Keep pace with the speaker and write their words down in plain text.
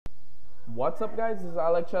What's up, guys? This is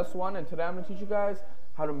ILikeChess1, and today I'm going to teach you guys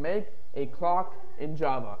how to make a clock in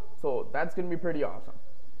Java. So that's going to be pretty awesome.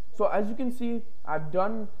 So as you can see, I've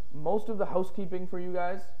done most of the housekeeping for you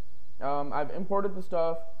guys. I've imported the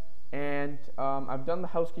stuff, and I've done the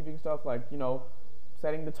housekeeping stuff, like,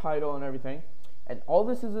 setting the title and everything. And all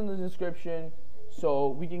this is in the description, so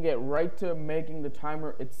we can get right to making the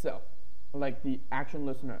timer itself, like the action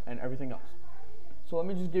listener and everything else. So let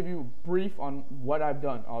me just give you a brief on what I've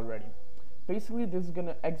done already. Basically, this is going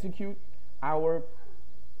to execute our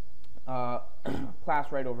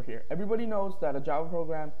class right over here. Everybody knows that a Java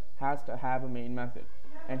program has to have a main method,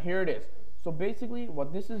 and here it is. So basically,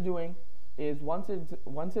 what this is doing is once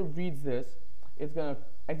it reads this, it's going to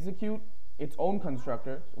execute its own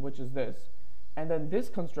constructor, which is this, and then this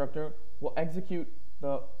constructor will execute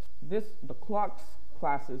the clock's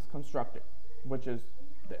class's constructor, which is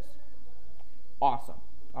this. Awesome.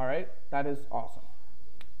 All right, that is awesome.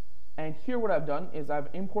 And here what I've done is I've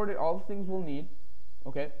imported all the things we'll need,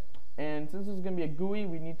 okay? And since this is going to be a GUI,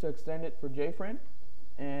 we need to extend it for JFrame.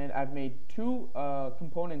 And I've made two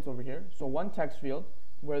components over here. So one text field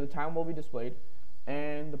where the time will be displayed,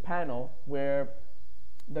 and the panel where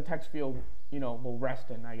the text field, will rest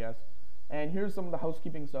in, I guess. And here's some of the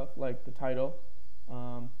housekeeping stuff, like the title,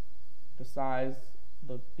 the size,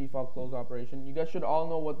 the default close operation. You guys should all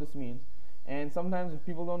know what this means. And sometimes if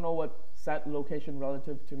people don't know what set location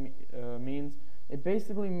relative to means, it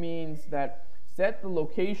basically means that set the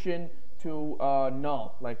location to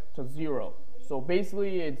null, like to 0. So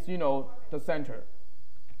basically it's, the center.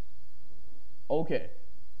 Okay.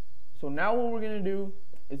 So now what we're going to do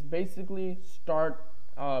is basically start,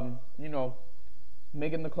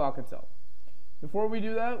 making the clock itself. Before we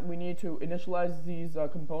do that, we need to initialize these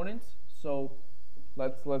components. So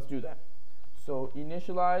let's do that. So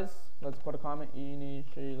initialize, let's put a comment,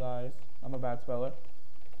 initialize, I'm a bad speller,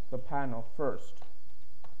 the panel first.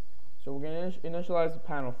 So we're going to initialize the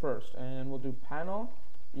panel first, and we'll do panel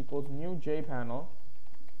equals new jpanel,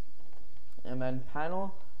 and then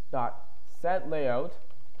panel dot set layout.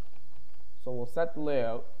 So we'll set the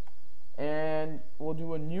layout, and we'll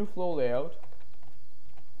do a new flow layout.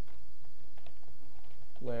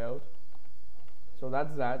 So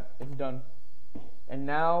that's that, it's done. And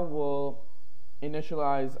now we'll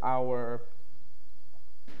initialize our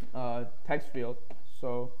text field.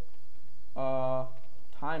 So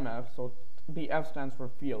time_f, so the F stands for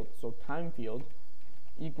field, so time field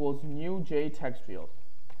equals new j text field,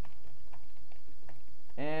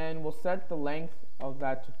 and we'll set the length of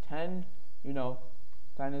that to 10.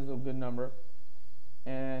 10 is a good number.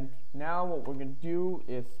 And now what we're going to do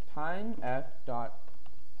is time_f dot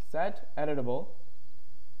set editable,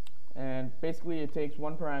 and basically it takes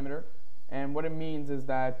one parameter. And what it means is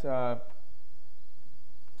that,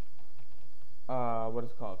 what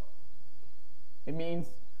is it called? It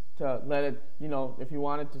means to let it, if you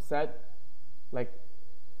want it to set, like,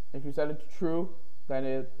 if you set it to true, then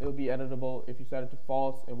it'll be editable. If you set it to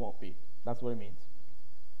false, it won't be. That's what it means.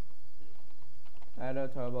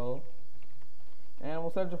 Editable. And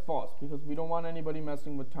we'll set it to false because we don't want anybody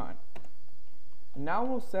messing with time. And now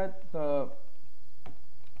we'll set the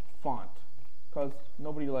font, because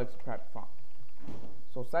nobody likes a crap font.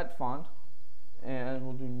 So set font, and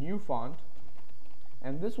we'll do new font,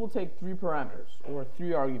 and this will take 3 parameters or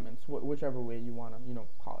 3 arguments, whichever way you want to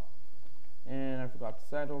call it. And I forgot to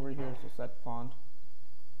set over here, so set font.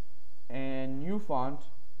 And new font,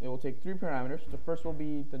 it will take 3 parameters. The first will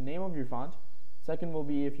be the name of your font. Second will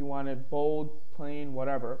be if you want it bold, plain,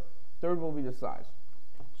 whatever. Third will be the size.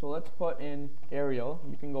 So let's put in Arial.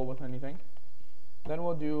 You can go with anything. Then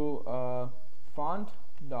we'll do font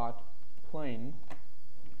dot plain.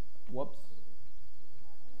 Whoops.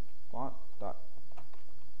 Font dot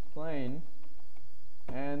plain,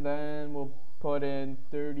 and then we'll put in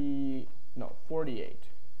 48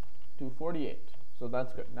 to 48. So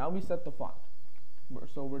that's good. Now we set the font.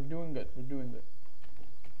 So we're doing good. We're doing good.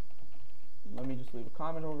 Let me just leave a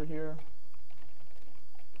comment over here.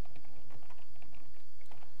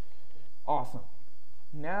 Awesome.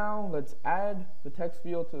 Now let's add the text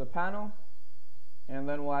field to the panel, and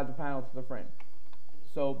then we'll add the panel to the frame.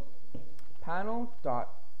 So panel dot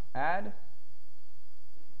add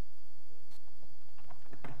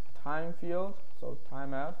time field, so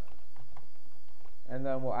time_f, and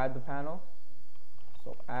then we'll add the panel.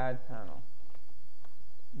 So add panel.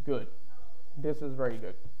 Good. This is very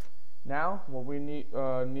good. Now what we need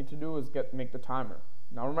to do is make the timer.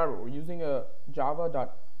 Now remember, we're using a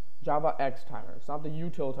JavaX timer. It's not the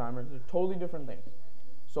util timer. They're totally different things.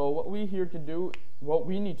 So what we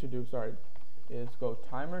need to do, is go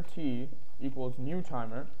timer t equals new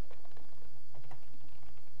timer,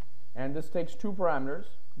 and this takes two parameters.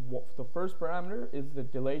 The first parameter is the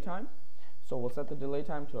delay time, so we'll set the delay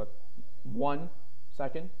time to 1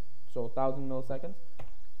 second, so 1000 milliseconds,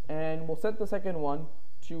 and we'll set the second one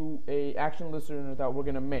to a action listener that we're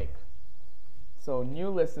going to make. So new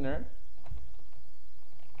listener,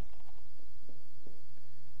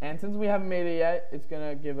 and since we haven't made it yet, it's going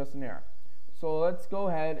to give us an error. So let's go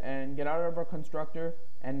ahead and get out of our constructor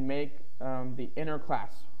and make the inner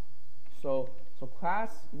class. So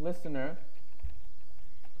class listener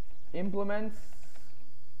implements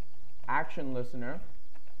action listener,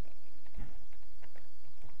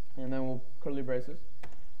 and then we'll curly braces,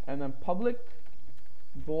 and then public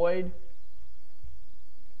void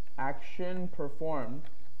action performed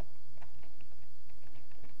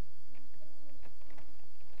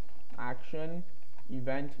action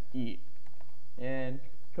event e, and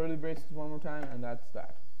curly braces one more time, and that's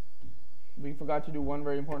that. We forgot to do one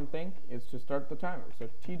very important thing, is to start the timer. So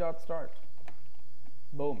t.start.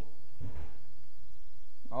 Boom.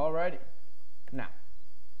 Alrighty. Now,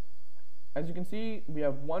 as you can see, we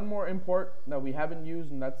have one more import that we haven't used,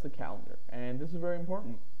 and that's the calendar. And this is very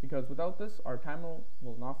important because without this, our timer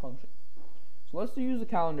will not function. So let's use the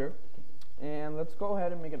calendar, and let's go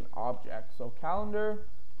ahead and make an object. So calendar,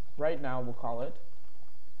 right now we'll call it,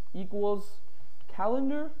 equals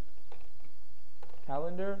calendar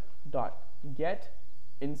dot get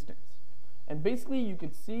instance. And basically you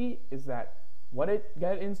could see is that what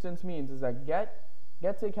get instance means is that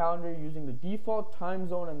gets a calendar using the default time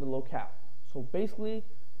zone and the locale. So basically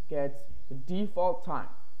gets the default time,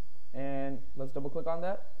 and let's double click on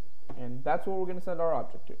that, and that's what we're going to send our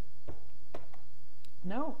object to.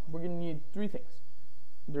 Now we're going to need three things.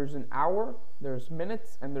 There's an hour, there's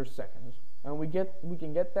minutes, and there's seconds, and we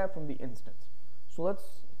can get that from the instance. So let's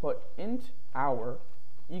put int hour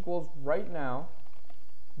equals right now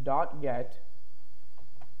dot get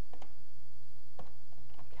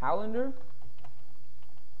calendar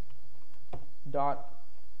dot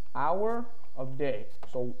hour of day.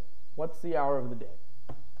 So what's the hour of the day?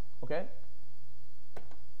 Okay,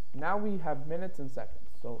 now we have minutes and seconds.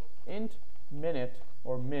 So int minute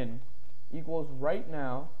or min equals right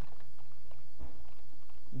now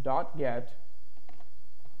dot get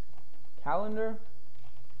calendar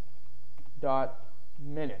dot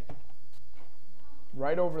minute,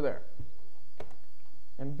 right over there.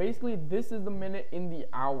 And basically this is the minute in the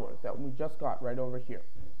hour that we just got right over here.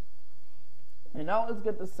 And now let's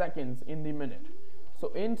get the seconds in the minute.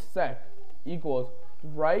 So int sec equals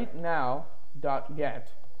right now dot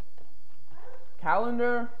get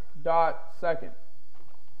calendar dot second,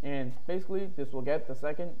 and basically this will get the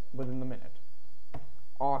second within the minute.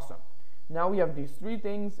 Awesome. Now we have these three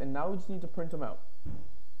things, and now we just need to print them out.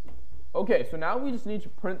 Okay, so now we just need to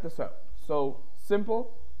print this out. So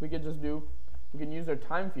simple, we can use our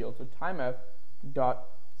time field. So timef dot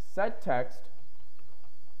set text,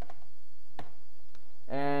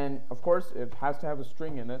 and of course it has to have a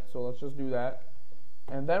string in it, so let's just do that.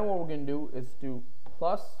 And then what we're going to do is do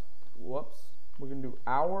plus, we're going to do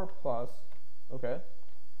hour plus, okay,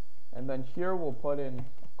 and then here we'll put in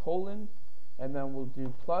a colon, and then we'll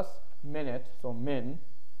do plus minute, so min,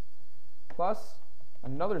 plus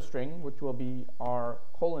another string, which will be our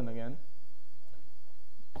colon again,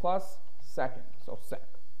 plus second, so sec.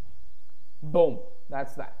 Boom,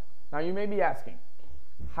 that's that. Now you may be asking,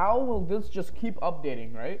 how will this just keep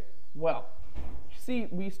updating, right? Well, see,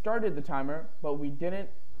 we started the timer, but we didn't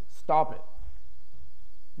stop it,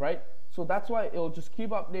 right? So that's why it'll just keep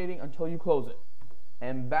updating until you close it.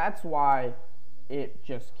 And that's why it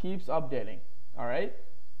just keeps updating, all right?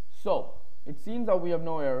 So it seems that we have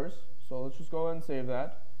no errors, so let's just go ahead and save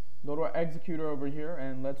that. Go to our executor over here,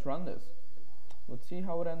 and let's run this. Let's see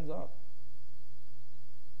how it ends up.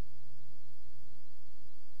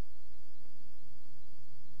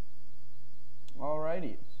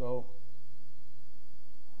 Alrighty, so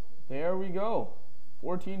there we go,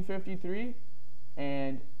 14:53,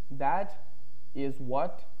 and that is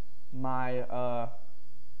what my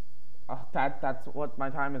that's what my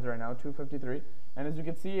time is right now, 2:53. And as you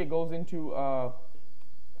can see, it goes into I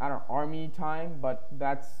don't know, army time, but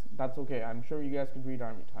that's okay. I'm sure you guys could read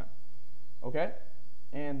army time. Okay,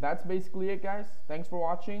 and that's basically it, guys. Thanks for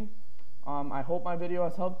watching. I hope my video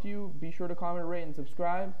has helped you. Be sure to comment, rate, and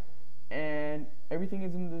subscribe. And everything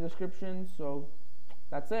is in the description, so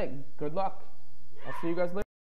that's it. Good luck. I'll see you guys later.